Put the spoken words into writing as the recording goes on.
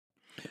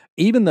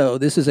Even though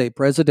this is a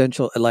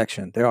presidential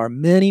election, there are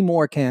many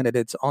more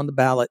candidates on the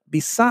ballot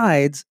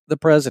besides the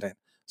president.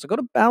 So go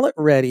to Ballot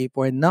Ready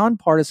for a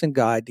nonpartisan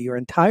guide to your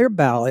entire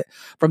ballot.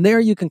 From there,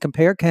 you can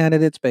compare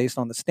candidates based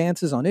on the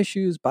stances on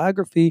issues,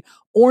 biography,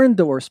 or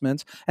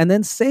endorsements, and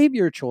then save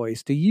your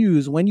choice to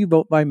use when you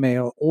vote by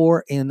mail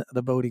or in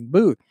the voting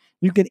booth.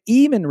 You can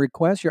even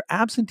request your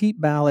absentee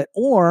ballot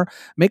or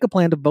make a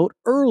plan to vote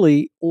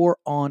early or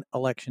on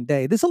election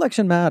day. This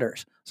election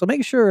matters. So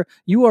make sure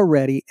you are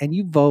ready and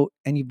you vote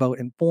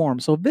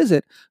informed. So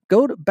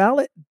go to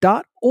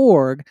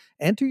ballot.org,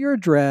 enter your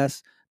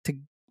address to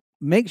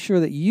make sure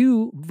that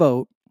you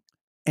vote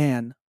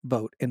and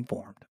vote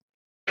informed.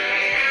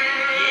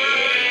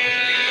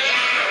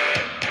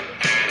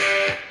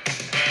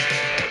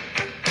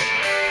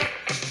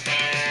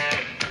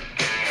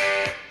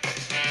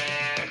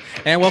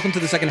 And welcome to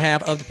the second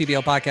half of the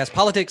PBL podcast,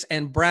 Politics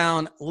and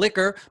Brown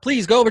Liquor.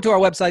 Please go over to our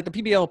website,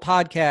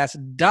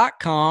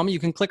 thepblpodcast.com. You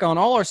can click on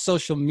all our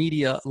social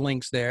media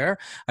links there.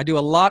 I do a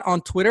lot on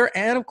Twitter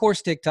and, of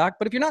course, TikTok.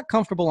 But if you're not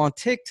comfortable on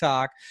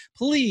TikTok,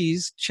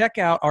 please check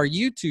out our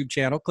YouTube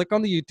channel. Click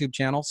on the YouTube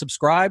channel.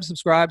 Subscribe.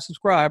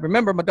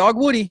 Remember, my dog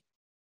Woody,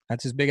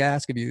 that's his big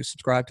ask of you.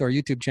 Subscribe to our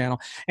YouTube channel.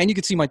 And you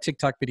can see my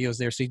TikTok videos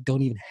there, so you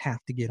don't even have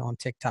to get on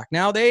TikTok.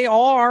 Now, they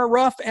are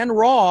rough and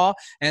raw,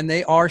 and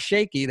they are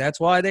shaky.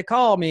 That's why they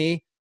call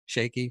me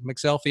Shaky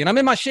McSelfie. And I'm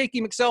in my Shaky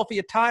McSelfie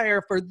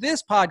attire for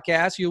this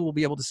podcast. You will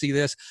be able to see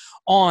this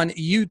on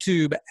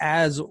YouTube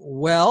as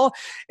well.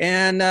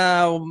 And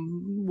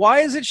why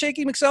is it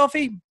Shaky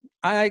McSelfie?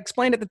 I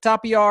explained at the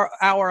top of your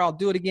hour, I'll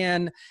do it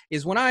again,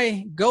 is when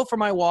I go for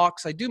my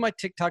walks, I do my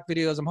TikTok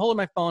videos, I'm holding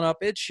my phone up,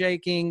 it's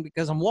shaking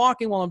because I'm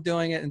walking while I'm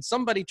doing it, and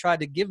somebody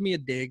tried to give me a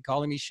dig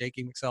calling me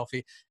Shaky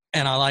McSelfie,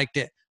 and I liked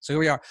it. So here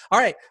we are. All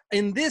right,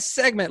 in this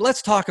segment,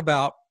 let's talk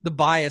about the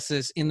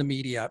biases in the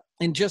media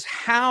and just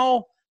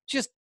how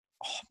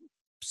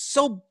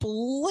so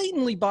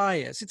blatantly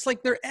biased. It's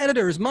like their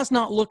editors must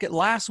not look at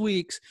last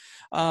week's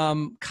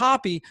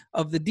copy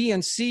of the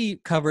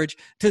DNC coverage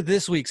to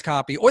this week's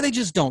copy, or they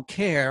just don't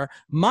care.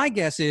 My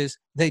guess is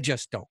they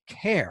just don't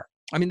care.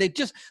 I mean,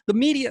 the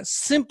media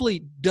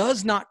simply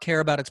does not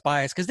care about its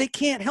bias because they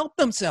can't help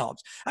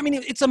themselves. I mean,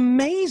 it's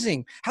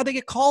amazing how they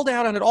get called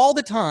out on it all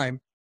the time.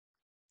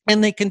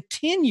 And they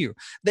continue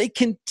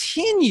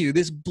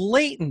this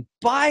blatant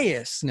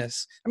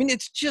biasness. I mean,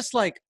 it's just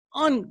like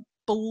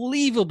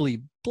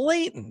unbelievably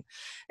blatant.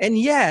 And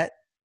yet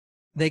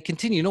they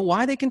continue. You know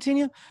why they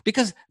continue?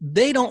 Because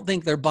they don't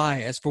think they're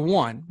biased, for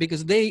one,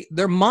 because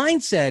their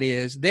mindset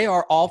is they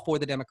are all for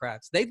the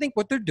Democrats. They think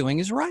what they're doing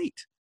is right.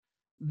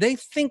 They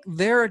think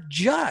they're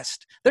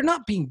just. They're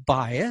not being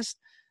biased.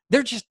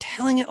 They're just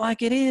telling it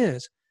like it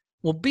is.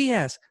 Well,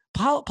 BS.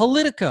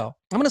 Politico.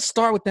 I'm going to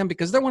start with them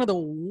because they're one of the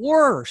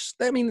worst.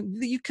 I mean,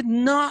 you could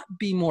not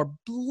be more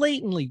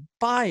blatantly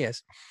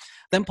biased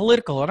than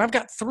Politico. And I've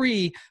got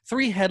three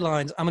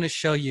headlines I'm going to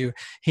show you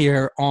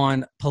here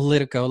on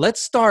Politico.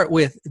 Let's start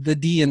with the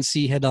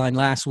DNC headline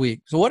last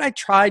week. So what I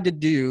tried to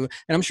do,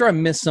 and I'm sure I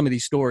missed some of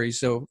these stories,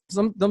 so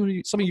some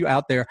of you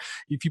out there,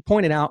 if you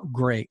point it out,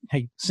 great.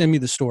 Hey, send me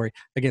the story.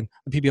 Again,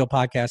 the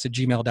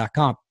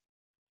pblpodcast@gmail.com.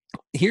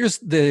 Here's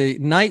the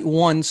night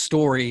one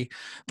story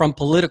from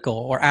Politico,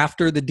 or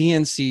after the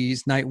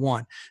DNC's night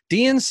one.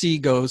 DNC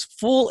goes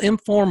full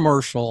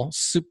infomercial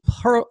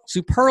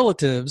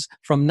superlatives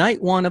from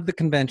night one of the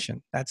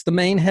convention. That's the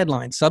main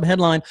headline.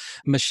 Subheadline,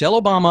 Michelle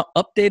Obama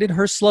updated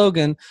her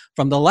slogan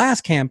from the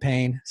last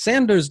campaign.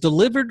 Sanders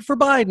delivered for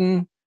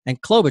Biden,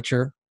 and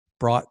Klobuchar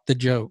brought the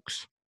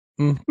jokes.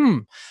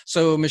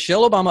 So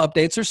Michelle Obama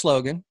updates her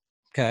slogan.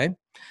 Okay.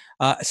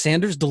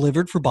 Sanders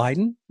delivered for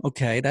Biden.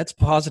 Okay, that's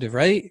positive,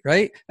 right?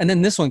 And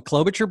then this one,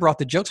 Klobuchar brought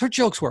the jokes. Her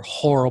jokes were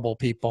horrible,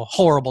 people.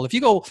 Horrible. If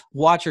you go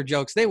watch her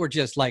jokes, they were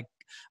just like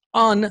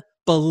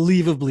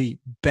unbelievably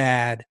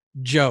bad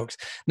jokes.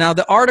 Now,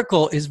 the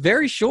article is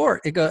very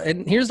short.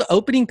 And here's the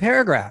opening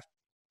paragraph.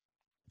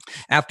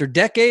 After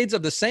decades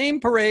of the same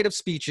parade of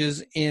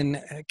speeches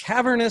in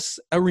cavernous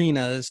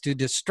arenas to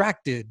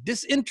distracted,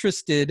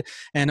 disinterested,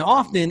 and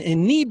often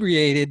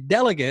inebriated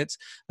delegates,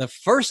 the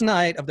first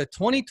night of the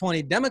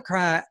 2020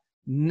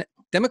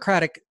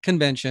 Democratic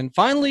Convention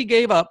finally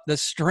gave up the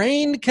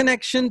strained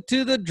connection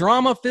to the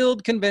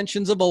drama-filled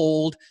conventions of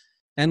old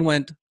and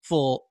went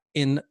full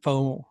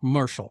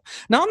infomercial.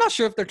 Now, I'm not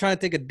sure if they're trying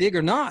to take a dig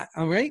or not,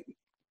 all right?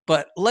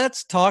 But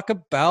let's talk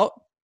about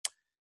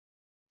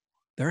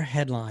their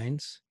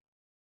headlines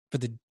for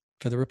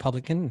the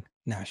Republican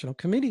National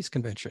Committee's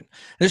convention.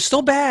 They're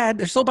so bad.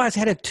 They're so biased.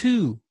 I had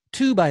two,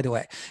 by the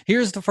way.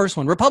 Here's the first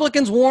one.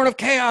 Republicans warn of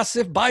chaos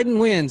if Biden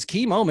wins.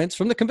 Key moments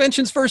from the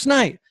convention's first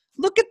night.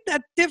 Look at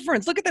that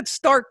difference. Look at that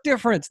stark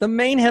difference. The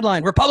main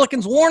headline,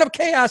 Republicans warn of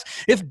chaos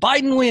if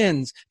Biden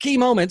wins. Key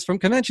moments from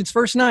convention's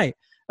first night.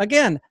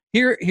 Again,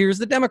 here's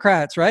the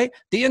Democrats, right?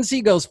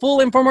 DNC goes full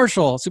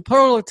infomercial,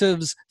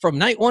 superlatives from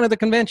night one of the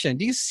convention.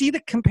 Do you see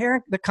the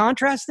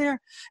contrast there?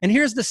 And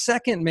here's the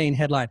second main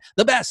headline,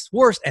 the best,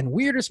 worst, and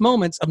weirdest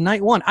moments of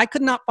night one. I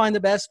could not find the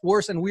best,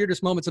 worst, and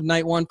weirdest moments of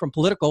night one from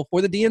Politico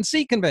for the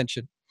DNC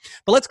convention.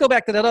 But let's go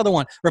back to that other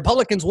one.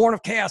 Republicans warn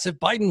of chaos if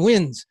Biden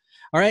wins.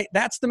 All right,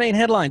 that's the main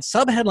headline.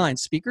 Subheadline,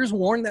 speakers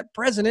warn that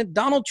President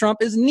Donald Trump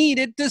is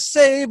needed to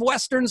save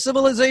Western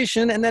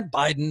civilization and that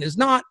Biden is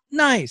not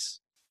nice.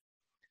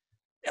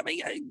 I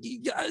mean,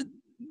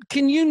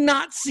 can you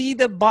not see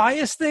the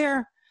bias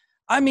there?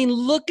 I mean,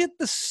 look at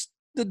the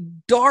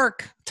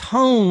dark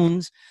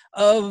tones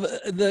of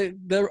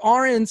the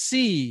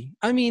RNC.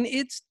 I mean,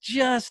 it's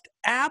just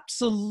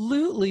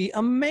absolutely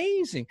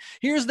amazing.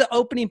 Here's the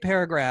opening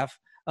paragraph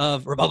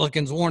of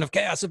Republicans warn of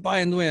chaos if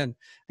Biden win.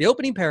 The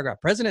opening paragraph,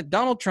 President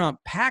Donald Trump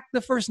packed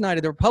the first night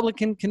of the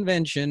Republican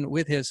convention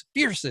with his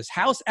fiercest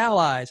House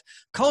allies,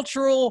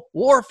 cultural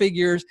war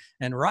figures,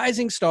 and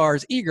rising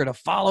stars eager to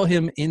follow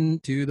him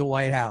into the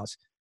White House.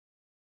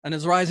 And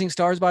his rising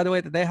stars, by the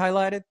way, that they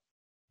highlighted,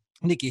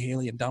 Nikki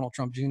Haley and Donald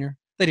Trump Jr.,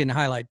 they didn't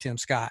highlight Tim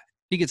Scott.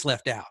 He gets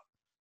left out.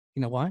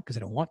 You know why? Because they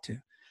don't want to.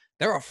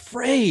 They're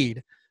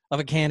afraid of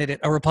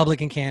a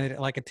Republican candidate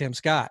like a Tim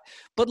Scott.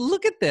 But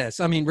look at this.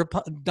 I mean,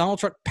 Donald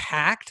Trump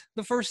packed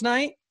the first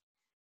night.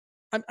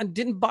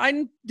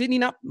 Didn't he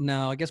not?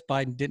 No, I guess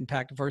Biden didn't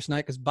pack the first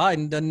night because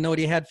Biden doesn't know what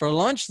he had for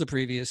lunch the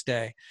previous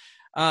day.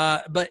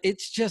 But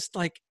it's just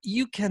like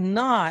you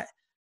just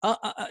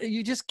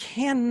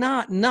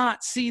cannot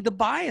not see the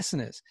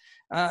biasness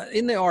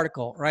in the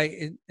article,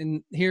 right?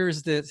 And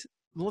here's this.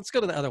 Let's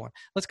go to the other one.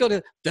 Let's go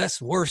to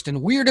best, worst,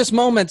 and weirdest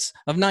moments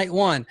of night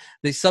one.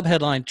 The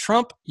subheadline,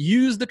 Trump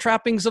used the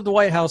trappings of the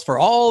White House for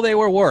all they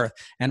were worth,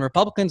 and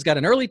Republicans got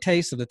an early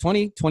taste of the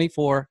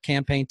 2024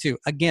 campaign too.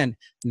 Again,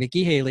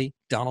 Nikki Haley,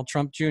 Donald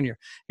Trump Jr.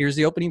 Here's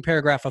the opening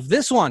paragraph of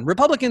this one.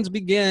 Republicans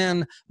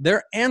began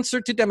their answer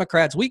to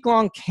Democrats'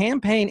 week-long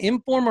campaign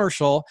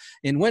infomercial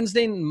in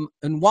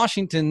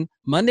Washington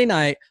Monday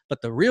night,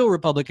 but the real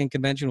Republican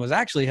convention was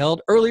actually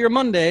held earlier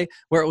Monday,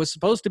 where it was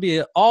supposed to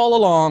be all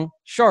along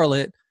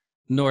Charlotte,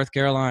 North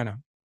Carolina.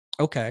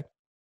 Okay.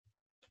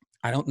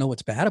 I don't know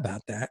what's bad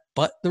about that,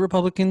 but the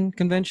Republican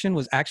convention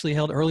was actually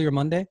held earlier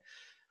Monday.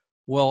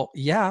 Well,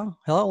 yeah,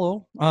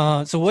 hello.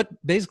 So what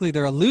basically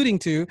they're alluding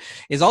to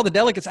is all the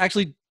delegates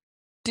actually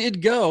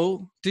did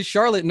go to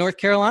Charlotte, North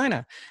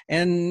Carolina,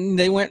 and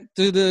they went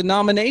through the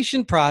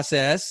nomination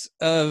process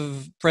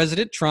of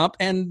President Trump,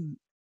 and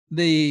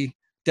the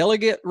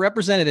delegate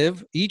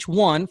representative, each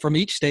one from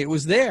each state,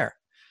 was there.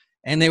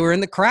 And they were in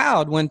the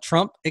crowd when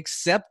Trump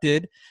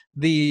accepted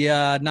the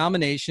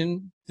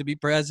nomination to be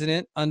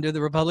president under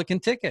the Republican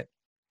ticket.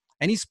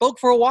 And he spoke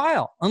for a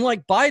while.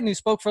 Unlike Biden, who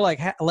spoke for like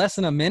less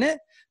than a minute,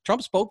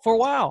 Trump spoke for a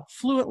while,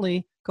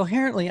 fluently,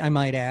 coherently, I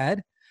might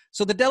add.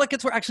 So the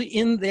delegates were actually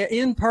in there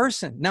in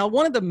person. Now,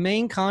 one of the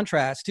main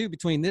contrasts, too,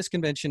 between this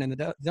convention and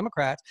the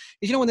Democrats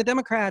is, when the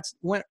Democrats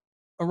went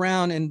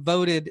around and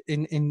voted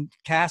and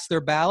cast their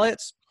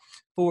ballots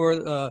for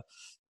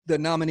the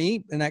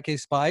nominee, in that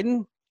case,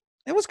 Biden,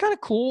 it was kind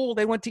of cool.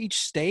 They went to each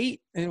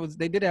state, and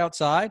they did it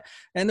outside.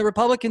 And the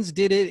Republicans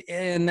did it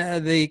in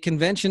the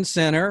convention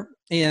center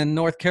in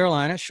North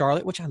Carolina,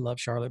 Charlotte, which I love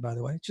Charlotte, by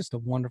the way. It's just a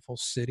wonderful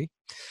city.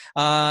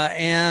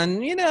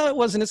 And, it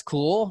wasn't as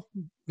cool.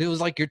 It was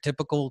like your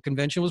typical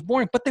convention was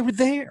boring, but they were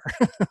there.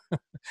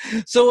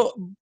 So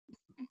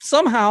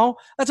somehow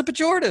that's a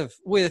pejorative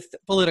with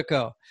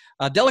Politico.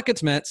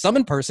 Delegates met, some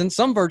in person,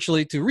 some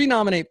virtually, to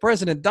renominate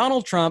President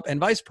Donald Trump and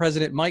Vice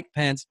President Mike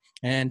Pence.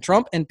 And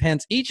Trump and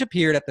Pence each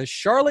appeared at the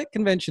Charlotte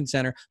Convention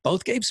Center.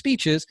 Both gave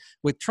speeches,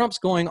 with Trump's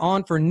going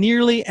on for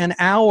nearly an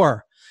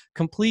hour,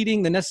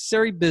 completing the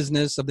necessary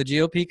business of the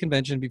GOP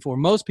convention before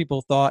most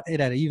people thought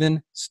it had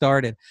even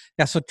started.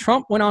 Yeah, so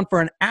Trump went on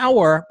for an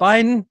hour.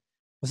 Biden,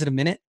 was it a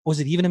minute? Was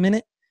it even a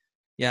minute?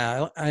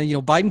 Yeah,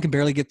 Biden can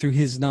barely get through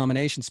his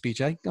nomination speech.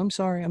 I'm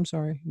sorry.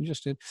 You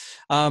just did.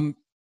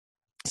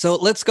 So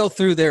let's go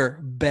through their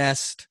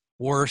best,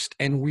 worst,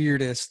 and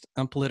weirdest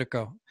on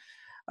Politico.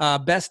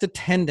 Best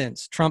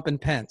attendance, Trump and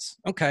Pence.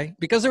 Okay,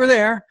 because they were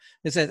there.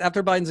 It says,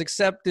 after Biden's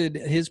accepted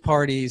his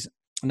party's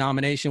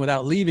nomination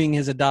without leaving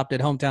his adopted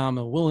hometown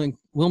of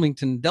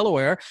Wilmington,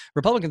 Delaware,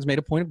 Republicans made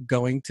a point of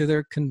going to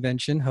their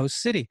convention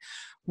host city.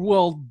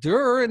 Well,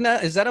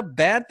 is that a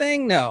bad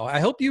thing? No.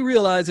 I hope you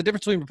realize the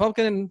difference between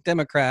Republican and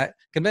Democrat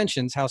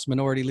conventions. House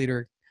Minority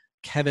Leader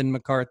Kevin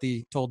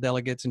McCarthy told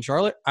delegates in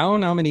Charlotte, our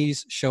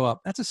nominees show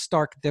up. That's a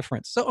stark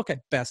difference. So, okay,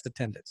 best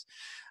attendance.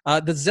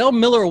 The Zell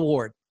Miller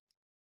Award.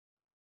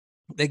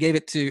 They gave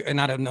it to, and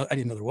I didn't know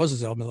there was a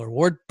Zell Miller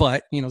Award,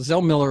 but,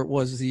 Zell Miller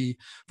was the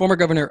former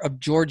governor of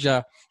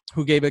Georgia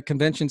who gave a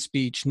convention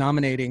speech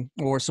nominating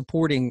or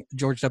supporting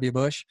George W.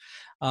 Bush.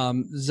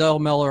 Zell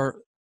Miller,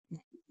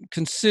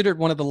 considered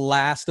one of the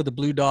last of the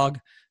blue dog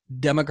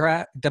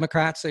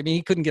Democrats. I mean,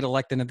 he couldn't get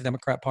elected in the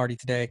Democrat Party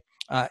today,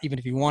 even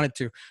if he wanted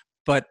to.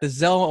 But the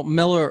Zell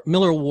Miller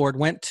Award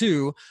went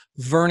to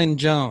Vernon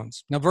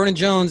Jones. Now, Vernon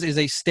Jones is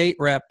a state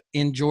rep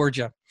in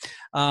Georgia.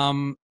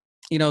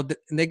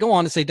 They go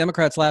on to say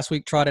Democrats last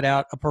week trotted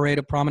out a parade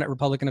of prominent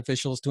Republican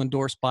officials to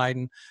endorse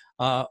Biden.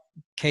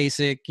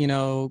 Kasich,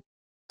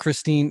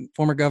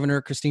 former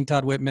Governor Christine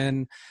Todd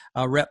Whitman,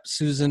 Rep.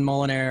 Susan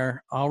Molinare,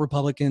 all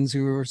Republicans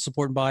who were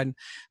supporting Biden.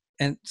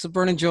 And so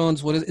Vernon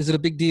Jones, is it a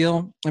big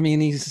deal? I mean,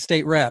 he's a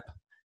state rep.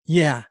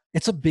 Yeah,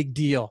 It's a big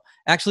deal.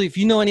 Actually, if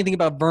you know anything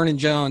about Vernon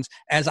Jones,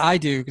 as I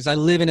do, because I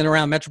live in and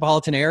around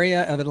metropolitan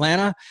area of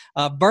Atlanta,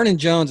 Vernon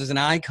Jones is an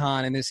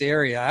icon in this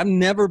area. I've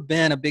never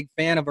been a big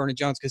fan of Vernon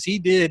Jones because he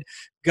did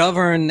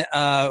govern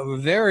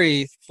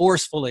very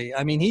forcefully.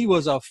 I mean, he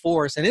was a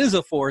force and is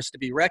a force to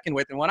be reckoned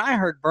with. And when I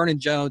heard Vernon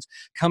Jones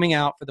coming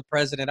out for the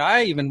president,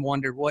 I even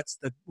wondered what's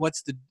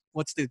the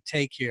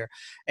take here.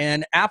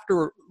 And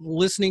after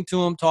listening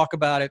to him talk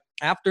about it,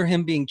 after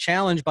him being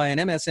challenged by an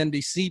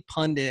MSNBC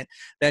pundit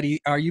that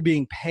are you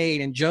being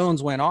paid, and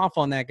Jones went off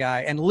on that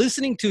guy, and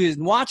listening to his,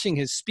 watching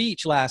his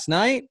speech last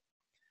night,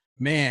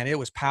 man, it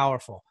was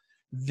powerful.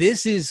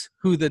 This is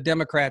who the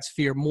Democrats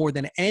fear more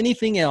than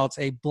anything else,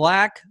 a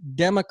black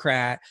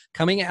Democrat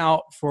coming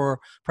out for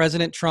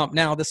President Trump.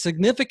 Now, the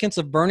significance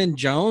of Vernon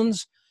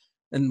Jones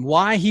and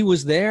why he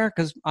was there,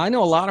 because I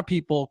know a lot of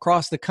people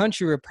across the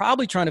country are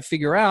probably trying to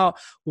figure out,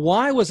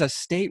 why was a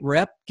state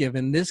rep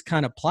given this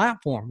kind of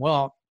platform?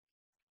 Well,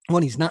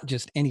 he's not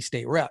just any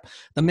state rep.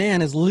 The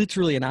man is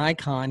literally an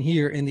icon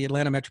here in the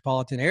Atlanta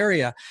metropolitan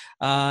area.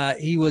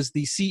 He was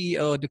the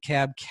CEO of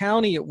DeKalb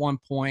County at one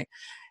point.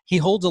 He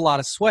holds a lot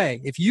of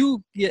sway. If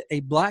you get a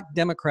black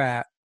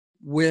Democrat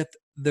with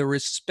the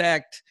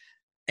respect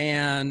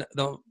and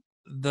the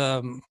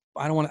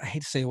I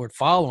hate to say the word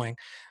following,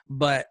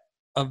 but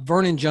of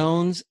Vernon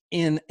Jones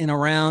in and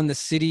around the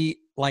city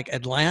like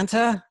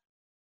Atlanta,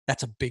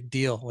 that's a big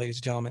deal, ladies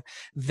and gentlemen.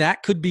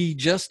 That could be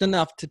just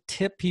enough to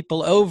tip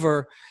people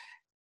over,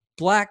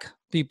 black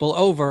people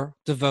over,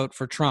 to vote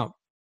for Trump.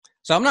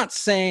 So I'm not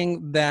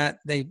saying that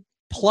they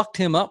plucked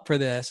him up for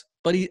this,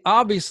 but he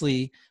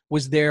obviously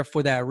was there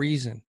for that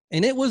reason.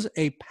 And it was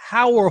a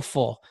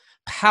powerful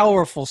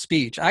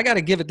speech. I got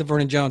to give it to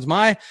Vernon Jones.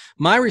 My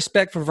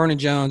respect for Vernon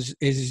Jones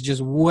is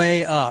just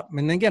way up.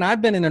 And again,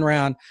 I've been in and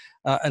around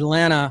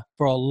Atlanta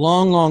for a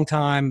long, long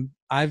time.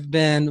 I've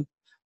been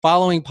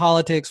following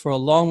politics for a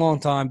long, long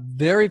time.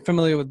 Very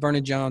familiar with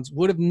Vernon Jones.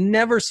 Would have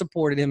never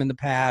supported him in the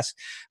past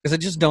because I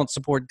just don't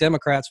support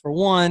Democrats, for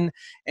one.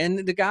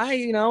 And the guy,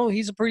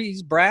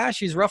 he's brash.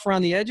 He's rough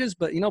around the edges,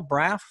 but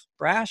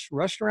brash,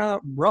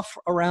 rough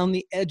around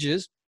the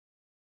edges.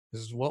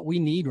 This is what we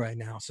need right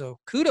now. So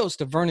kudos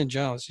to Vernon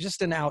Jones.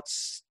 Just an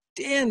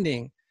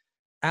outstanding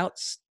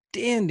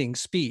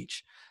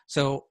speech.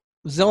 So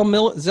Zell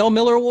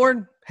Miller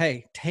Award,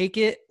 hey, take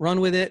it,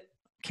 run with it,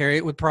 carry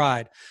it with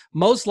pride.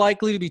 Most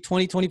likely to be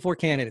 2024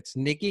 candidates: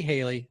 Nikki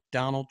Haley,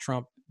 Donald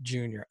Trump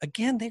Jr.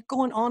 Again, they're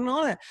going on and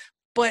on,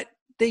 but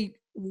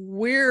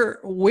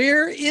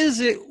where is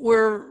it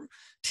where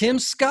Tim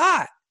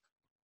Scott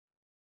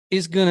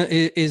is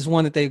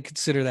one that they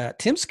consider that?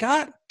 Tim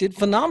Scott did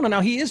phenomenal.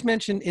 Now, he is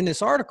mentioned in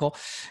this article.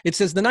 It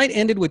says the night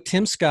ended with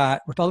Tim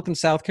Scott, Republican,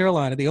 South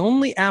Carolina, the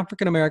only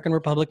African-American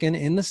Republican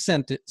in the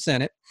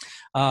Senate.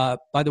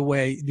 By the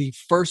way, the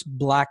first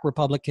black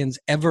Republicans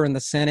ever in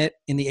the Senate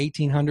in the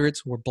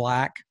 1800s were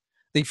black.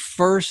 The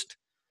first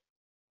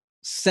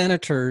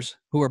senators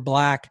who were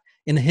black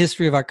in the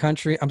history of our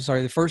country,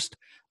 the first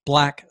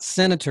black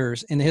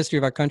senators in the history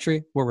of our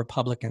country were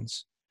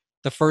Republicans.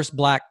 The first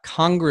black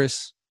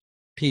Congress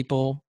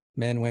people,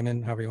 men,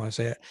 women, however you want to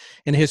say it,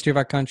 in the history of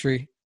our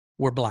country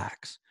were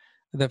blacks.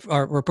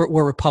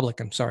 Were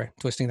Republican. Sorry,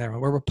 twisting that around.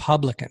 We're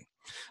Republican.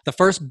 The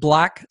first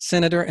black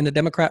senator in the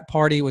Democrat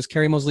Party was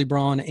Carrie Moseley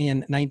Braun in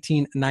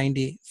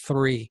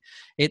 1993.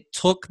 It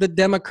took the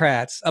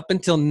Democrats up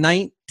until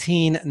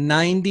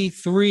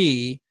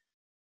 1993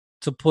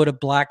 to put a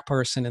black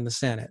person in the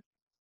Senate.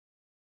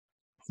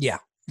 Yeah,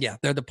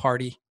 they're the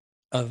party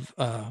of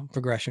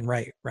progression,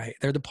 right.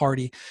 They're the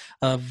party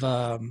of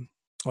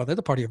they're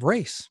the party of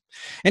race.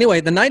 Anyway,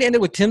 the night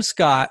ended with Tim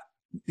Scott,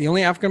 the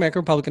only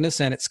African-American Republican in the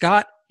Senate.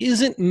 Scott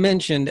isn't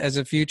mentioned as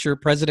a future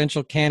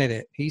presidential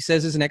candidate. He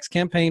says his next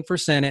campaign for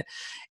Senate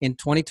in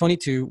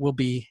 2022 will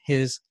be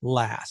his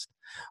last.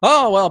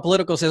 Oh, well,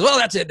 Politico says, well,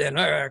 that's it then,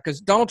 because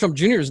Donald Trump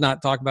Jr. is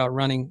not talking about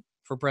running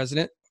for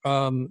president.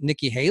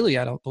 Nikki Haley,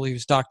 I don't believe,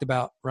 has talked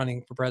about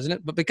running for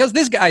president, but because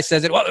this guy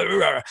says it, well,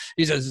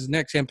 he says his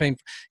next campaign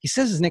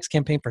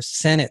for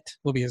Senate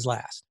will be his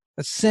last.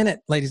 The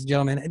Senate, ladies and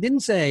gentlemen, it didn't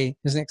say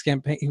his next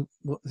campaign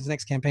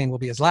will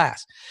be his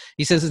last.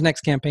 He says his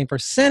next campaign for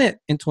Senate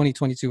in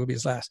 2022 will be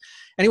his last.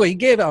 Anyway, he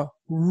gave a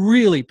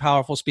really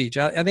powerful speech.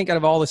 I think out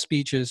of all the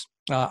speeches,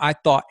 I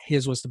thought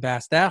his was the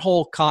best. That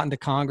whole Cotton to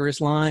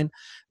Congress line,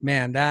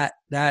 man, that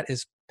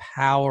is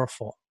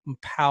powerful.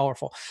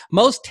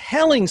 Most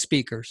telling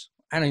speakers,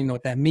 I don't even know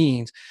what that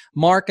means,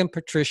 Mark and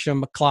Patricia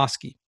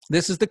McCloskey.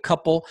 This is the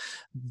couple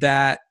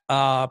that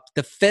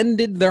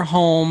defended their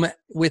home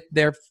with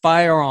their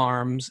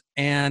firearms,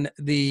 and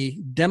the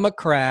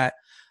Democrat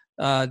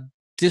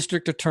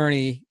district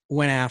attorney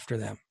went after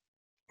them.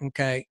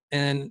 Okay,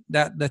 and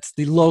that's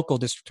the local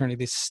district attorney.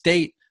 The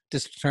state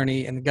district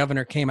attorney and the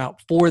governor came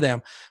out for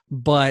them,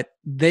 but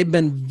they've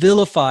been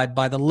vilified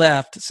by the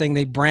left, saying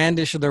they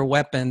brandish their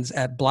weapons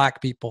at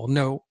black people.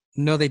 No,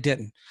 they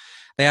didn't.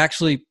 They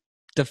actually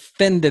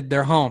defended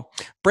their home.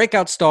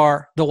 Breakout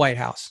star, the White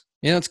House.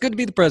 It's good to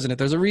be the president.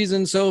 There's a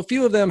reason so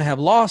few of them have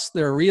lost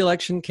their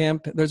reelection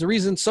campaign. There's a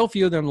reason so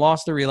few of them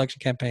lost their reelection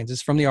campaigns. This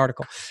is from the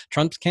article.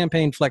 Trump's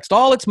campaign flexed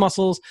all its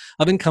muscles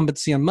of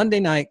incumbency on Monday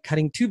night,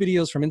 cutting 2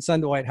 videos from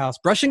inside the White House,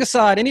 brushing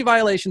aside any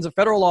violations of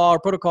federal law or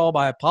protocol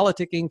by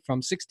politicking from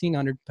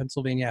 1600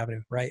 Pennsylvania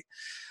Avenue, right?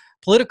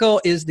 Politico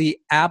is the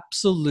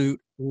absolute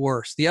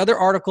worst. The other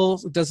article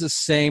does the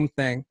same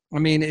thing. I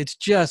mean, it's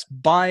just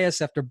bias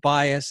after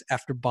bias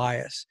after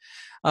bias.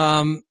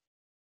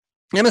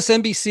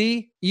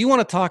 MSNBC, you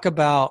want to talk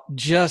about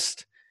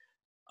just,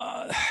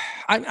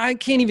 I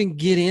can't even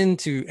get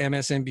into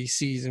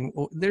MSNBC's, and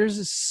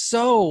there's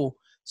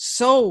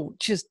so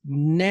just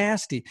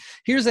nasty.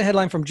 Here's a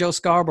headline from Joe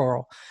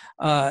Scarborough,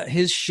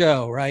 his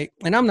show, right?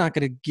 And I'm not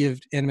going to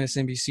give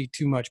MSNBC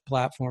too much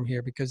platform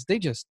here because they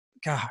just,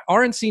 God,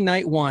 RNC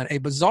Night 1, a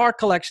bizarre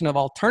collection of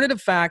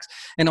alternative facts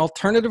and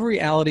alternative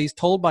realities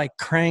told by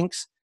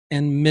cranks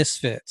and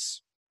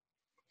misfits.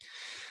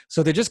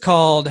 So they just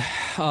called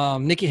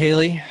Nikki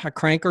Haley a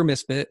crank or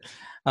misfit.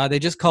 They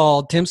just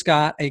called Tim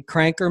Scott a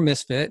crank or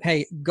misfit.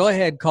 Hey, go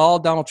ahead, call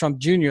Donald Trump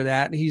Jr.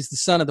 that. He's the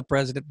son of the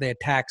president they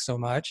attack so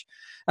much.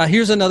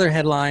 Here's another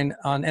headline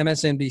on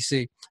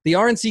MSNBC. The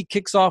RNC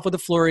kicks off with a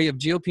flurry of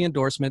GOP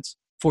endorsements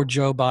for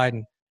Joe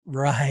Biden.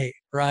 Right.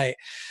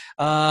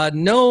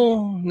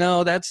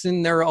 No, that's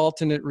in their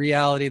alternate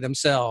reality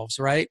themselves,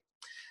 right?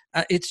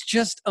 It's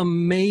just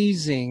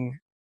amazing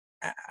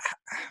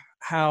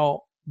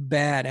how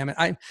bad. I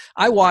mean,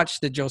 I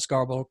watched the Joe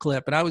Scarborough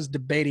clip, and I was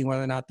debating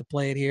whether or not to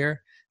play it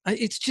here.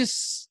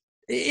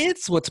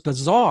 It's what's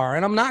bizarre,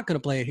 and I'm not going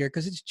to play it here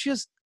because it's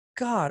just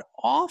god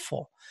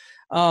awful.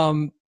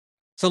 So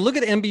look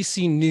at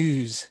NBC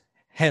News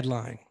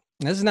headline.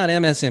 This is not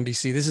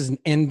MSNBC. This is an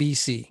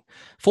NBC.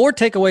 4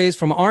 takeaways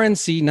from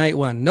RNC Night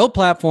 1. No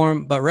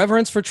platform, but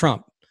reverence for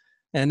Trump.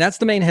 And that's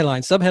the main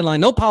headline. Subheadline,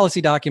 no policy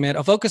document,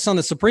 a focus on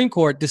the Supreme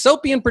Court,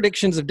 dystopian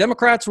predictions of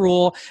Democrats'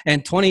 rule,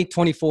 and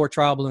 2024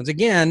 trial balloons.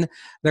 Again,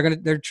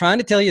 they're trying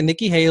to tell you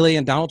Nikki Haley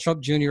and Donald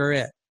Trump Jr. are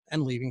it,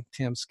 and leaving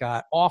Tim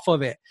Scott off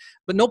of it.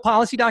 But no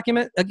policy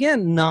document,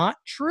 again, not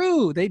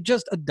true. They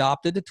just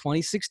adopted the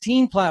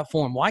 2016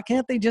 platform. Why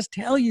can't they just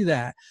tell you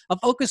that? A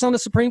focus on the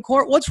Supreme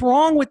Court? What's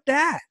wrong with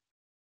that?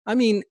 I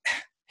mean,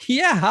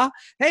 yeah,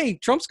 hey,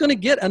 Trump's going to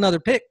get another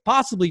pick,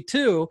 possibly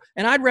 2,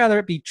 and I'd rather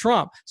it be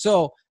Trump.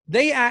 So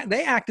they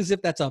act as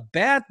if that's a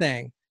bad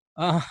thing.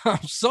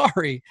 I'm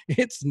sorry,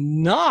 it's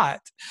not.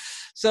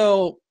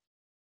 So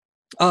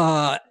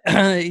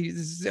MSNBC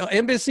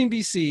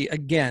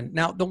again.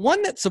 Now, the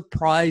one that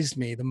surprised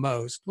me the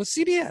most was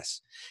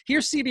CBS.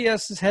 Here's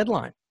CBS's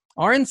headline.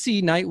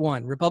 RNC Night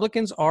 1.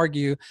 Republicans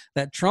argue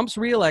that Trump's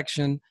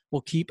reelection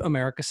will keep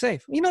America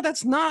safe.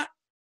 That's not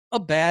a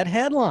bad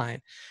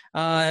headline.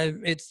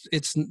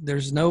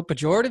 There's no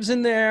pejoratives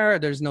in there.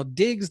 There's no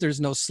digs.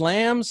 There's no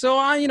slams. So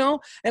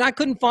and I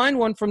couldn't find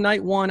one from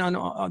Night 1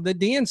 on the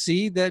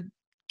DNC that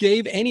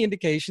gave any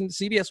indication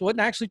CBS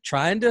wasn't actually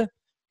trying to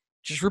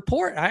just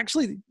report.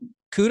 Actually,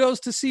 kudos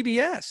to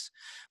CBS.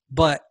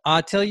 But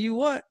I'll tell you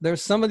what,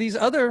 there's some of these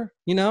other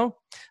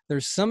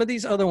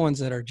ones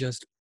that are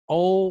just,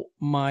 oh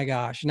my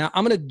gosh. Now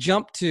I'm going to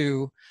jump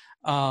to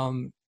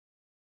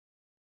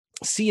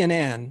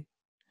CNN.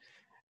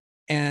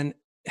 And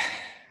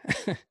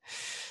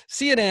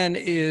CNN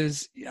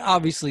is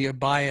obviously a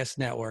biased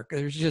network.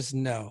 There's just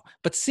no.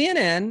 But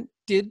CNN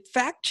did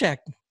fact check.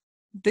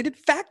 They did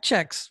fact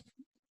checks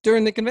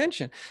during the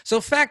convention.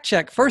 So fact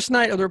check, first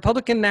night of the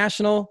Republican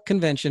National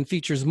Convention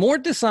features more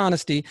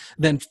dishonesty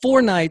than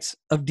 4 nights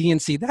of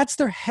DNC. That's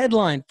their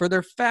headline for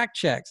their fact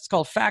checks. It's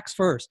called Facts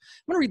First.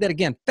 I'm going to read that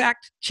again.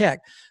 Fact check.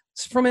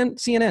 It's from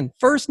CNN.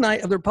 First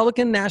night of the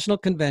Republican National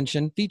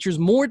Convention features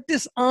more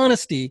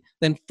dishonesty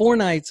than 4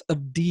 nights of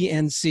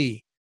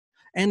DNC.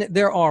 And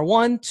there are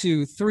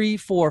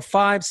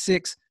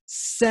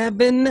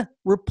 7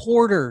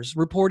 reporters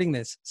reporting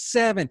this.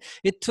 7.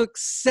 It took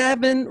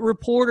 7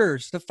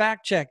 reporters to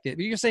fact check it.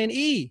 But you're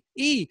saying,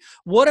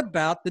 what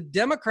about the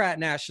Democrat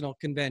National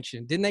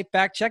Convention? Didn't they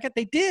fact check it?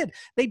 They did.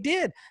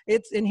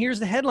 And here's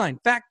the headline.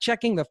 Fact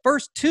checking the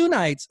first 2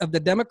 nights of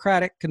the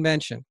Democratic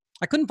Convention.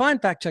 I couldn't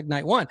find fact check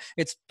night 1.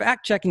 It's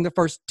fact checking the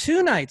first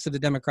 2 nights of the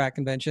Democrat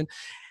convention.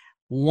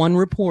 1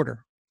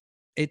 reporter.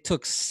 It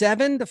took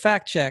 7 to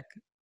fact check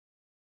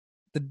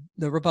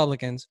the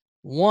Republicans,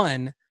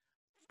 1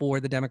 for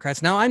the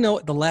Democrats. Now I know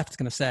what the left's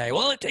going to say.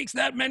 Well, it takes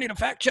that many to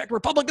fact check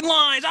Republican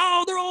lies.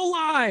 Oh, they're all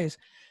lies.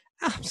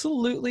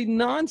 Absolutely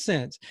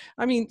nonsense.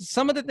 I mean,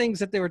 some of the things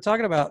that they were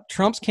talking about,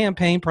 Trump's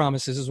campaign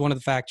promises is one of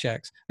the fact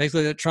checks.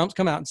 Basically, that Trump's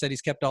come out and said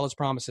he's kept all his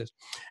promises.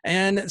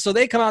 And so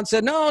they come out and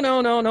said, no,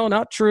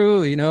 not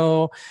true. He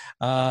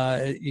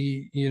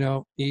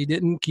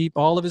didn't keep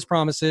all of his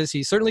promises.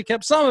 He certainly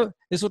kept some of,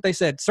 is what they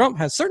said. Trump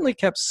has certainly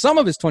kept some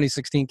of his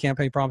 2016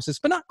 campaign promises,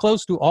 but not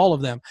close to all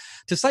of them.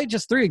 To cite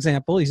just 3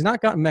 examples, he's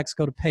not gotten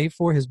Mexico to pay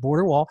for his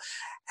border wall.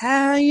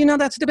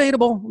 That's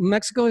debatable.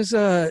 Mexico has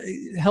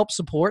helped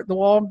support the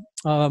wall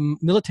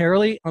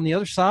militarily on the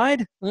other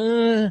side.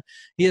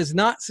 He has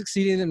not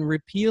succeeded in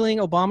repealing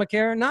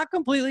Obamacare. Not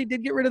completely,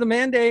 did get rid of the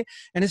mandate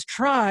and has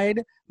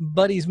tried,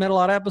 but he's met a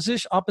lot of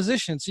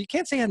opposition. So you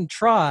can't say he hadn't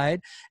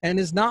tried, and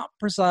has not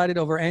presided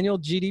over annual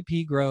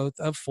GDP growth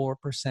of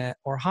 4%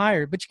 or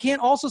higher. But you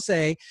can't also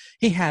say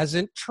he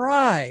hasn't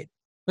tried.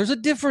 There's a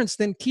difference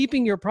than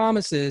keeping your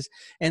promises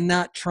and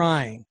not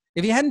trying.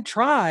 If he hadn't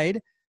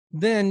tried,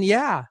 then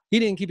yeah, he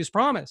didn't keep his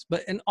promise.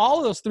 But in all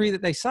of those three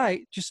that they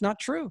cite, just not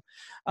true.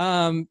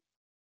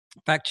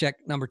 Fact check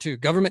number 2,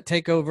 government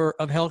takeover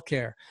of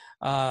healthcare.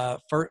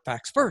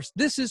 Facts first.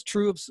 This is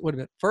true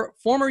of,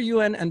 former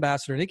UN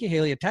Ambassador Nikki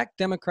Haley attacked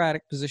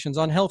Democratic positions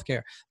on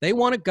healthcare. They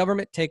want a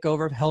government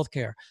takeover of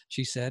healthcare,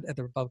 she said at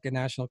the Republican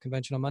National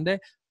Convention on Monday.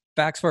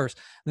 Facts first.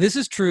 This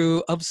is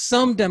true of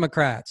some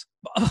Democrats.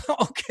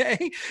 Okay.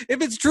 If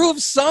it's true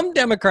of some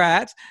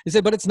Democrats, he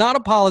said, but it's not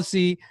a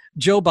policy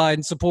Joe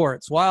Biden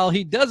supports. While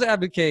he does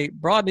advocate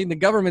broadening the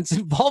government's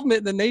involvement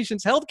in the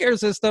nation's healthcare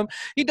system,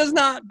 he does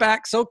not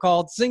back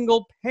so-called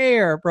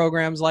single-payer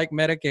programs like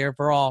Medicare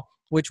for All,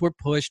 which were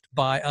pushed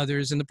by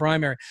others in the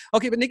primary.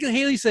 Okay, but Nikki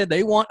Haley said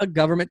they want a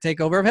government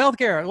takeover of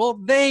healthcare. Well,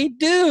 they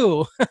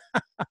do.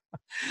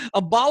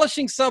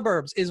 Abolishing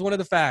suburbs is one of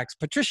the facts.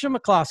 Patricia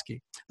McCloskey,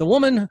 the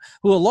woman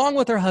who, along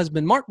with her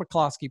husband, Mark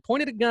McCloskey,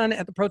 pointed a gun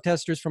at the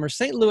protesters from her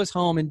St. Louis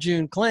home in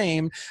June,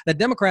 claimed that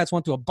Democrats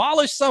want to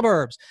abolish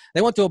suburbs.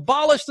 They want to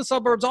abolish the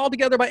suburbs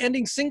altogether by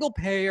ending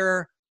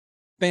single-payer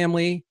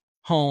family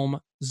home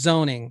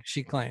zoning,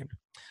 she claimed.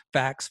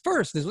 Facts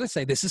first. This is what they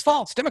say. This is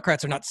false.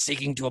 Democrats are not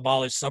seeking to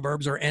abolish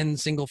suburbs or end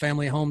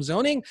single-family home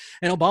zoning.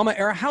 An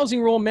Obama-era housing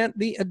rule meant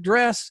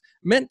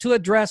to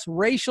address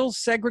racial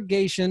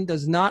segregation,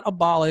 does not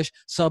abolish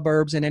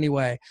suburbs in any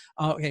way.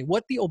 Okay,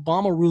 what the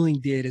Obama ruling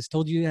did is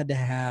told you had to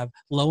have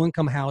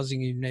low-income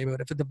housing in your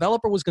neighborhood. If a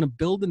developer was going to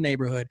build a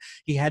neighborhood,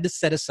 he had to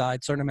set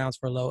aside certain amounts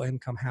for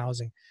low-income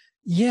housing.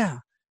 Yeah,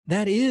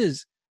 that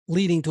is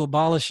leading to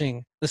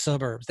abolishing the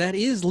suburbs. That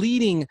is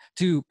leading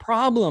to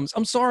problems.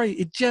 I'm sorry,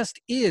 it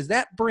just is.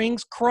 That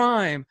brings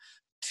crime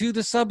to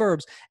the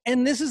suburbs.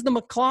 And this is the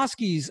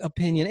McCloskey's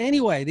opinion.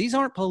 Anyway, these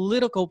aren't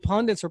political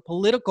pundits or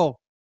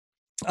political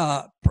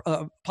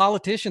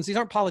politicians. These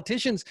aren't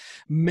politicians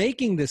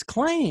making this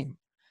claim.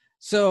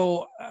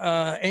 So,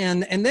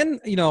 and then,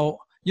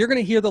 you're going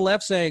to hear the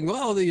left saying,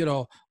 well,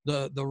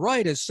 the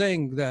right is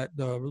saying that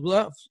the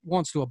left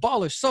wants to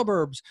abolish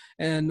suburbs,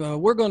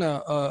 and we're going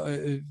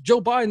to,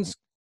 Joe Biden's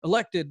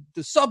elected,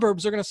 the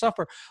suburbs are going to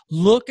suffer.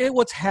 Look at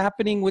what's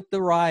happening with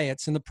the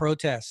riots and the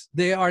protests.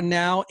 They are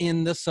now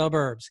in the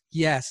suburbs.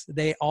 Yes,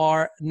 they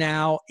are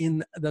now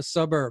in the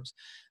suburbs.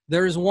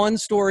 There's one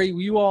story,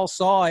 you all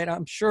saw it,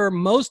 I'm sure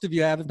most of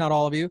you have, if not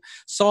all of you,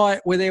 saw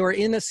it, where they were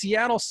in a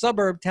Seattle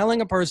suburb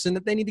telling a person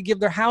that they need to give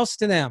their house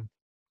to them.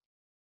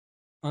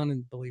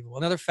 Unbelievable.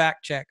 Another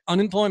fact check.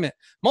 Unemployment.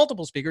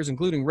 Multiple speakers,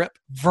 including Rep.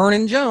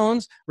 Vernon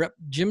Jones, Rep.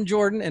 Jim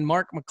Jordan, and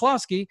Mark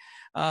McCloskey.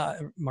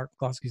 Mark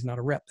McCloskey's not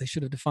a rep. They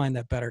should have defined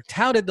that better.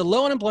 Touted the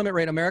low unemployment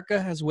rate America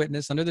has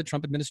witnessed under the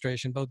Trump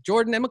administration. Both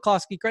Jordan and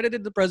McCloskey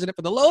credited the president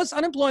for the lowest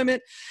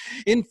unemployment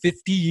in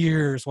 50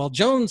 years, while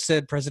Jones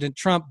said President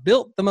Trump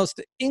built the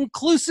most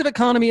inclusive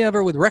economy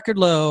ever with record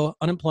low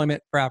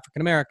unemployment for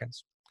African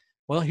Americans.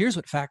 Well, here's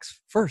what Facts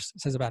First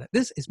says about it.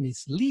 This is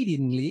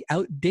misleadingly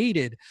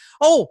outdated.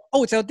 Oh,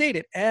 it's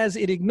outdated as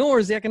it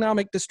ignores the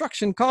economic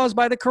destruction caused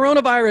by the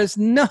coronavirus.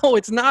 No,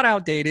 it's not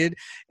outdated.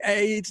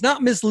 It's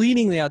not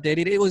misleadingly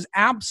outdated. It was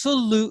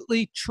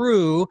absolutely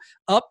true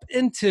up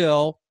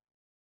until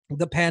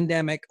the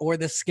pandemic or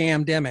the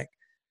scamdemic.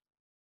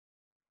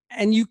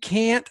 And you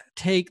can't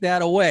take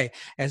that away.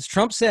 As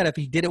Trump said, if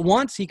he did it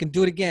once, he can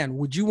do it again.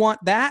 Would you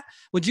want that?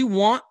 Would you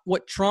want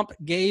what Trump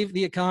gave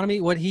the economy,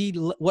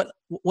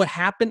 what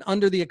happened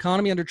under the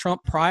economy under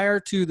Trump prior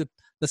to the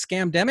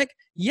scamdemic?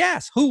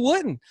 Yes, who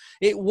wouldn't?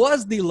 It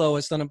was the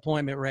lowest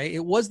unemployment rate.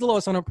 It was the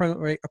lowest unemployment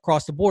rate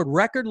across the board,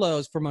 record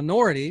lows for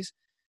minorities.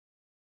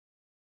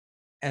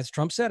 As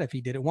Trump said, if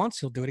he did it once,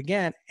 he'll do it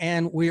again.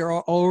 And we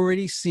are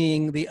already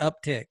seeing the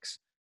upticks.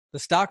 The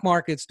stock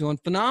market's doing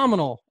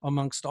phenomenal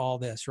amongst all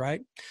this,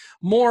 right?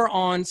 More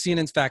on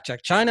CNN's fact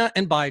check. China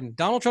and Biden.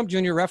 Donald Trump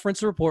Jr.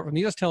 referenced a report from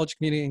the U.S. intelligence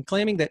community and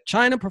claiming that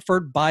China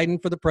preferred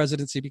Biden for the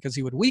presidency because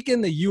he would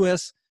weaken the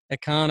U.S.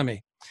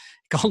 economy.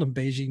 He called him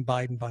Beijing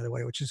Biden, by the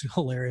way, which is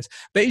hilarious.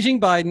 Beijing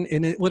Biden,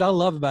 and what I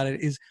love about it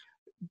is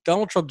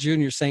Donald Trump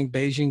Jr. saying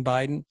Beijing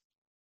Biden.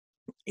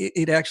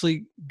 It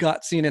actually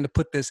got CNN to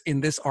put this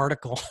in this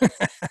article.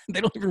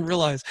 They don't even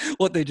realize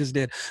what they just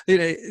did.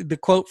 The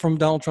quote from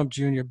Donald Trump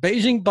Jr.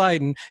 Beijing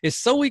Biden is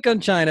so weak on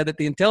China that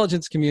the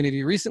intelligence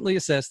community recently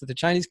assessed that the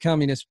Chinese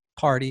Communist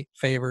Party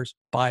favors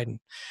Biden.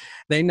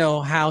 They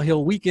know how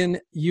he'll weaken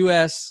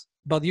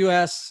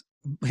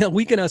he'll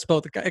weaken us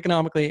both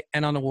economically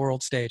and on the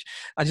world stage.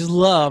 I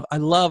love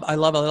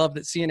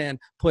that CNN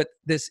put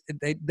this,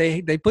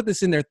 they put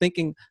this in there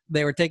thinking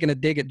they were taking a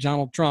dig at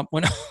Donald Trump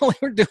when all they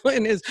were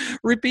doing is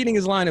repeating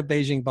his line of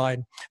Beijing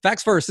Biden.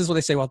 Facts first, this is what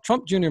they say. While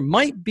Trump Jr.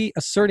 might be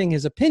asserting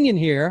his opinion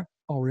here,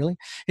 Oh, really?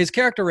 His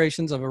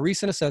characterizations of a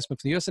recent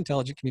assessment from the U.S.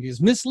 intelligence community is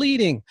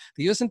misleading.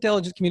 The U.S.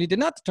 intelligence community did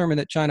not determine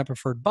that China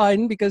preferred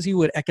Biden because he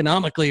would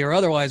economically or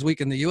otherwise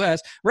weaken the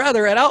U.S.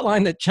 Rather, it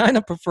outlined that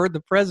China preferred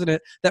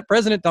that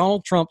President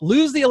Donald Trump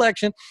lose the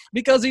election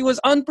because he was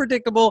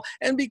unpredictable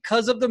and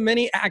because of the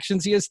many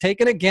actions he has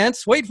taken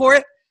against, wait for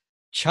it,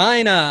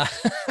 China.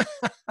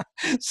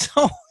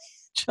 So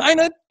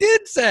China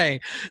did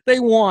say they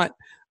want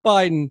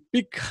Biden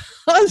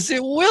because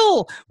it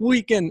will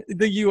weaken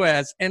the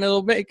U.S. and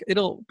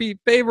it'll be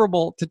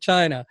favorable to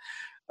China.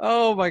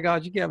 Oh my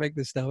God, you can't make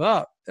this stuff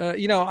up. I'm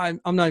not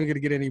even going to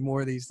get any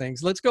more of these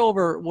things. Let's go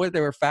over what they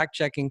were fact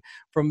checking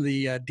from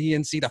the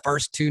DNC the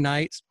first 2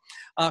 nights.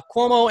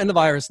 Cuomo and the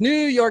virus. New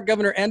York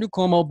Governor Andrew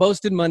Cuomo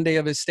boasted Monday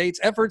of his state's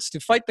efforts to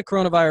fight the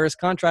coronavirus,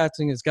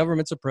 contrasting his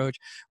government's approach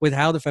with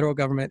how the federal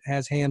government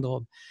has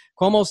handled.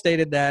 Cuomo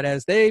stated that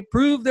as this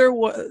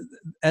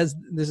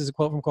is a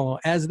quote from Cuomo,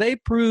 as they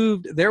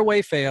proved their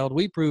way failed,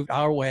 we proved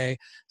our way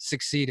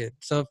succeeded.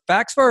 So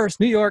facts first,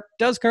 New York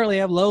does currently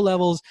have low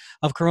levels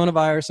of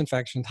coronavirus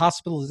infections,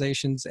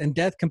 hospitalizations, and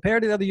death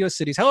compared to other U.S.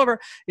 cities. However,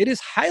 it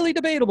is highly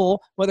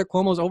debatable whether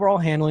Cuomo's overall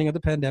handling of the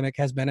pandemic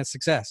has been a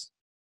success.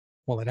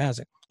 Well, it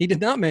hasn't. He did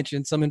not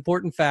mention some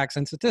important facts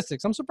and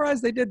statistics. I'm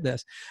surprised they did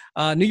this.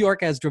 New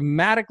York has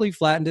dramatically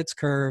flattened its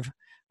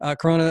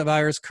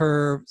coronavirus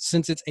curve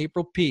since its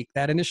April peak.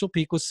 That initial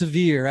peak was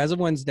severe as of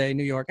Wednesday,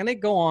 New York. And they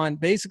go on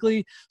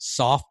basically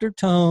softer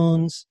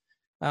tones,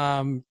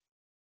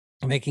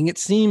 making it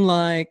seem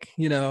like,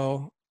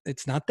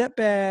 it's not that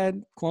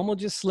bad. Cuomo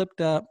just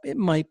slipped up. It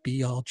might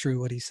be all true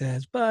what he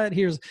says, but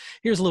here's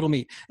a little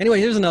meat. Anyway,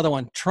 here's another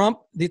one.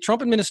 The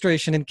Trump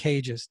administration in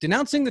cages.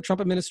 Denouncing the Trump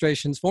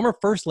administration's former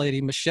First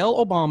Lady, Michelle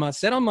Obama,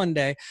 said on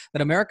Monday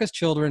that America's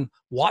children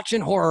watch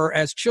in horror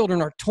as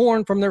children are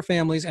torn from their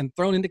families and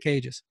thrown into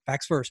cages.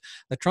 Facts first.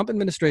 The Trump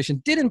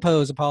administration did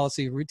impose a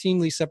policy of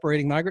routinely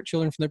separating migrant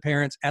children from their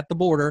parents at the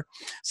border.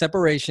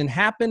 Separation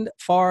happened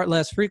far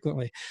less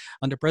frequently.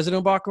 Under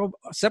President Obama,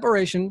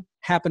 separation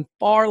happened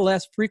far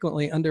less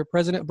frequently under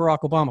President Barack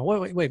Obama.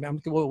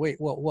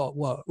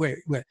 Wait.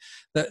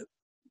 The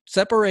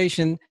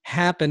separation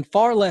happened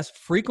far less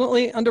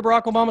frequently under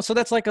Barack Obama. So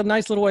that's like a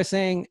nice little way of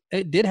saying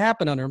it did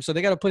happen under him. So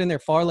they got to put in there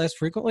far less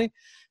frequently.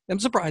 I'm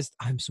surprised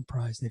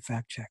they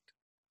fact checked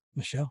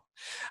Michelle.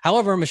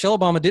 However, Michelle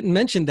Obama didn't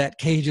mention that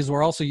cages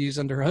were also used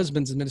under her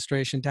husband's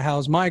administration to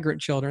house migrant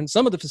children.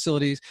 Some of the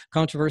facilities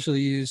controversially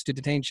used to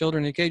detain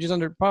children in cages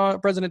under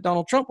President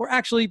Donald Trump were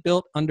actually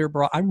built under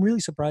Barack. I'm really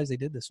surprised they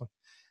did this one.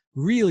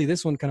 Really,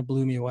 this one kind of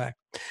blew me away.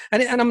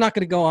 And I'm not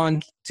going to go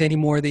on to any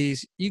more of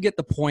these. You get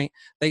the point.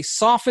 They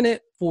soften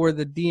it for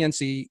the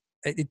DNC.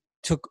 It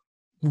took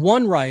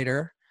one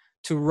writer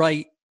to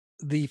write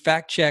the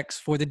fact checks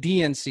for the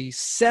DNC,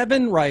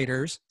 7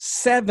 writers,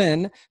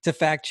 7 to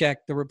fact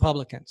check the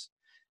Republicans.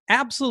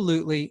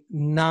 Absolutely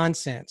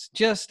nonsense.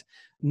 Just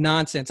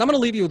nonsense. I'm going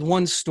to leave you with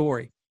one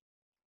story.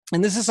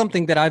 And this is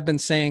something that I've been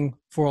saying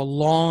for a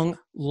long,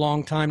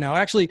 long time now.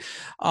 Actually,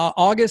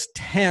 August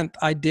 10th,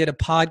 I did a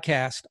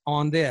podcast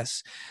on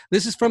this.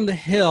 This is from The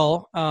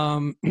Hill.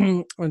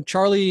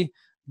 Charlie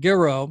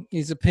Guerreau,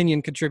 he's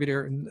opinion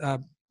contributor.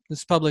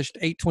 This published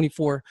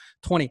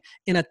 8/24/20.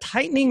 In a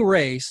tightening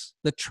race,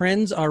 the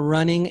trends are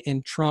running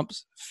in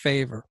Trump's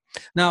favor.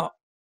 Now,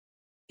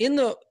 in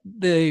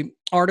the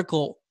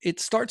article, it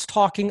starts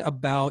talking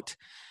about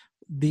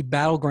the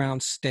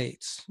battleground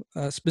states,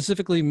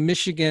 specifically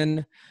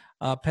Michigan,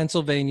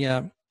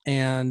 Pennsylvania,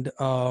 and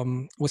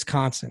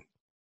Wisconsin.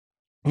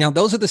 Now,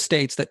 those are the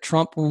states that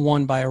Trump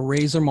won by a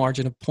razor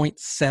margin of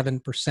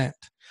 0.7%.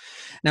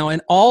 Now,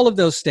 in all of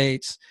those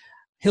states,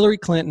 Hillary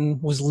Clinton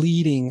was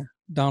leading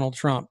Donald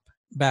Trump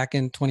back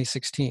in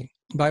 2016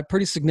 by a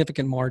pretty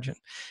significant margin.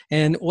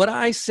 And what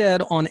I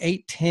said on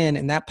 810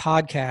 in that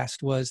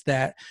podcast was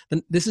that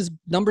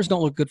numbers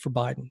don't look good for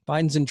Biden.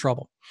 Biden's in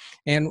trouble.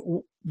 And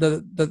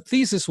the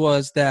thesis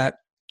was that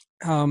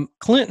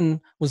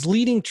Clinton was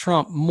leading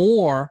Trump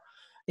more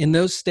in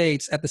those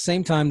states at the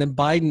same time than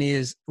Biden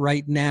is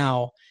right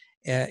now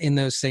in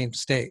those same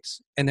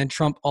states. And then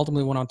Trump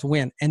ultimately went on to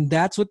win. And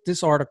that's what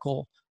this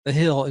article, The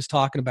Hill, is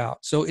talking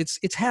about. So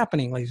it's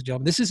happening, ladies and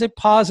gentlemen. This is a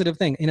positive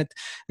thing. And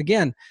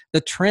again,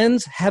 the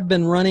trends have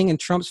been running in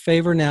Trump's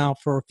favor now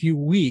for a few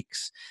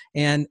weeks.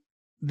 And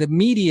the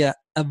media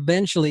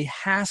eventually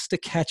has to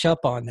catch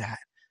up on that.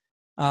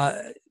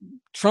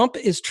 Trump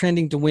is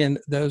trending to win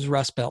those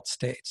Rust Belt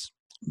states,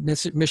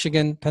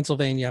 Michigan,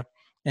 Pennsylvania,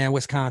 and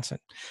Wisconsin.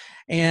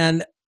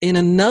 And in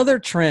another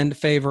trend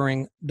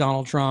favoring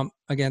Donald Trump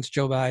against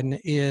Joe Biden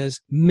is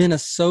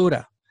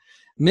Minnesota.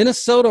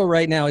 Minnesota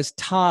right now is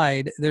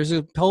tied. There's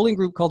a polling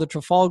group called the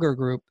Trafalgar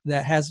Group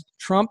that has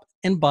Trump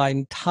and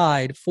Biden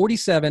tied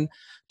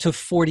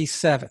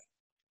 47-47.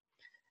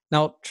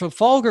 Now,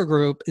 Trafalgar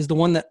Group is the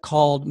one that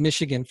called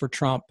Michigan for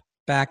Trump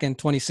back in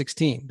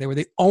 2016. They were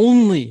the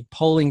only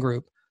polling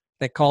group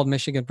that called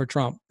Michigan for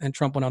Trump, and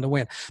Trump went on to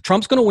win.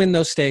 Trump's going to win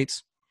those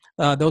states,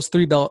 those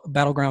 3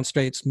 battleground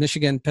states,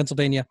 Michigan,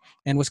 Pennsylvania,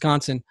 and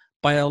Wisconsin,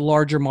 by a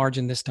larger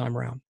margin this time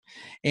around.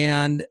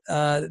 And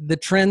the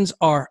trends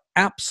are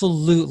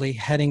absolutely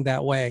heading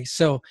that way.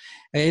 So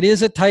it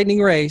is a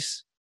tightening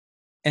race,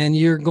 and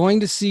you're going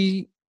to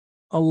see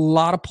a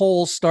lot of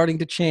polls starting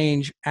to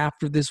change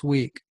after this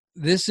week.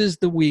 This is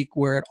the week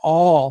where it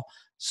all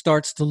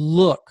starts to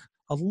look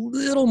a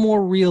little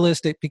more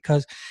realistic,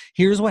 because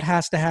here's what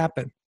has to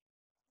happen.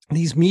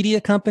 These media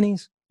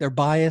companies, they're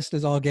biased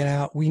as all get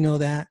out. We know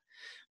that.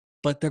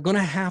 But they're going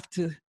to have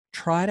to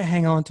try to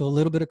hang on to a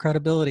little bit of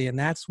credibility, and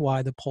that's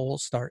why the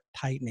polls start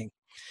tightening.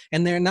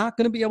 And they're not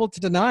going to be able to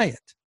deny it.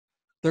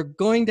 They're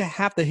going to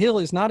have, the Hill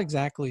is not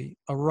exactly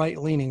a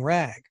right-leaning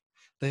rag.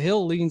 The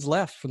Hill leans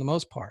left for the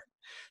most part.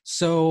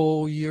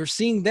 So you're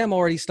seeing them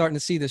already starting to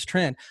see this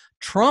trend.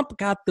 Trump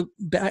got the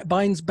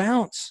Biden's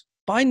bounce.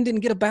 Biden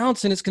didn't get a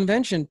bounce in his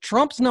convention.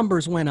 Trump's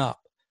numbers went up.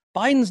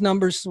 Biden's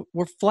numbers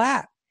were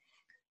flat.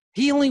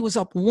 He only was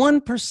up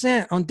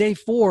 1% on day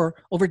 4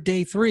 over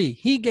day 3.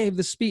 He gave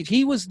the speech.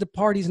 He was the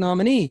party's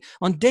nominee.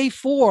 On day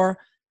 4,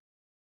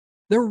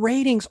 their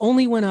ratings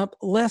only went up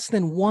less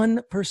than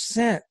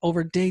 1%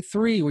 over day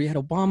 3, where you had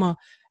Obama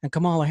and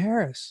Kamala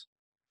Harris.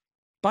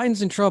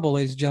 Biden's in trouble,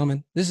 ladies and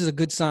gentlemen. This is a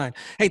good sign.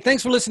 Hey,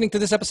 thanks for listening to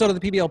this episode of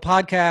the PBL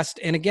podcast.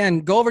 And again,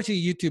 go over to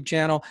the YouTube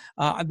channel.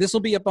 This will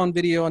be up on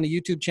video on the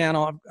YouTube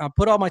channel. I'll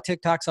put all my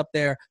TikToks up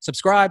there.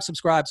 Subscribe.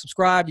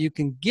 You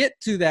can get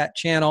to that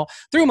channel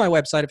through my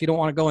website if you don't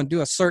want to go and do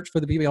a search for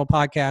the PBL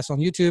podcast on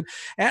YouTube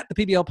at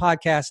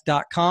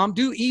thepblpodcast.com.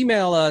 Do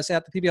email us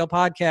at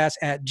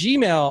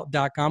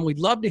thepblpodcast@gmail.com. We'd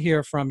love to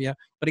hear from you.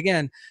 But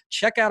again,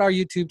 check out our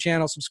YouTube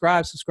channel.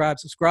 Subscribe.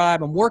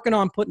 I'm working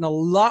on putting a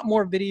lot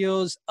more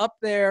videos up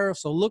there,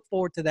 so look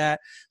forward to that.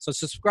 So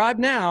subscribe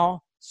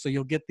now so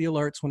you'll get the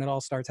alerts when it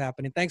all starts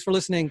happening. Thanks for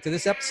listening to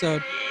this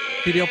episode,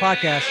 PBL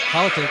Podcast,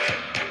 Politics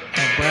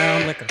and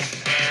Brown Liquor.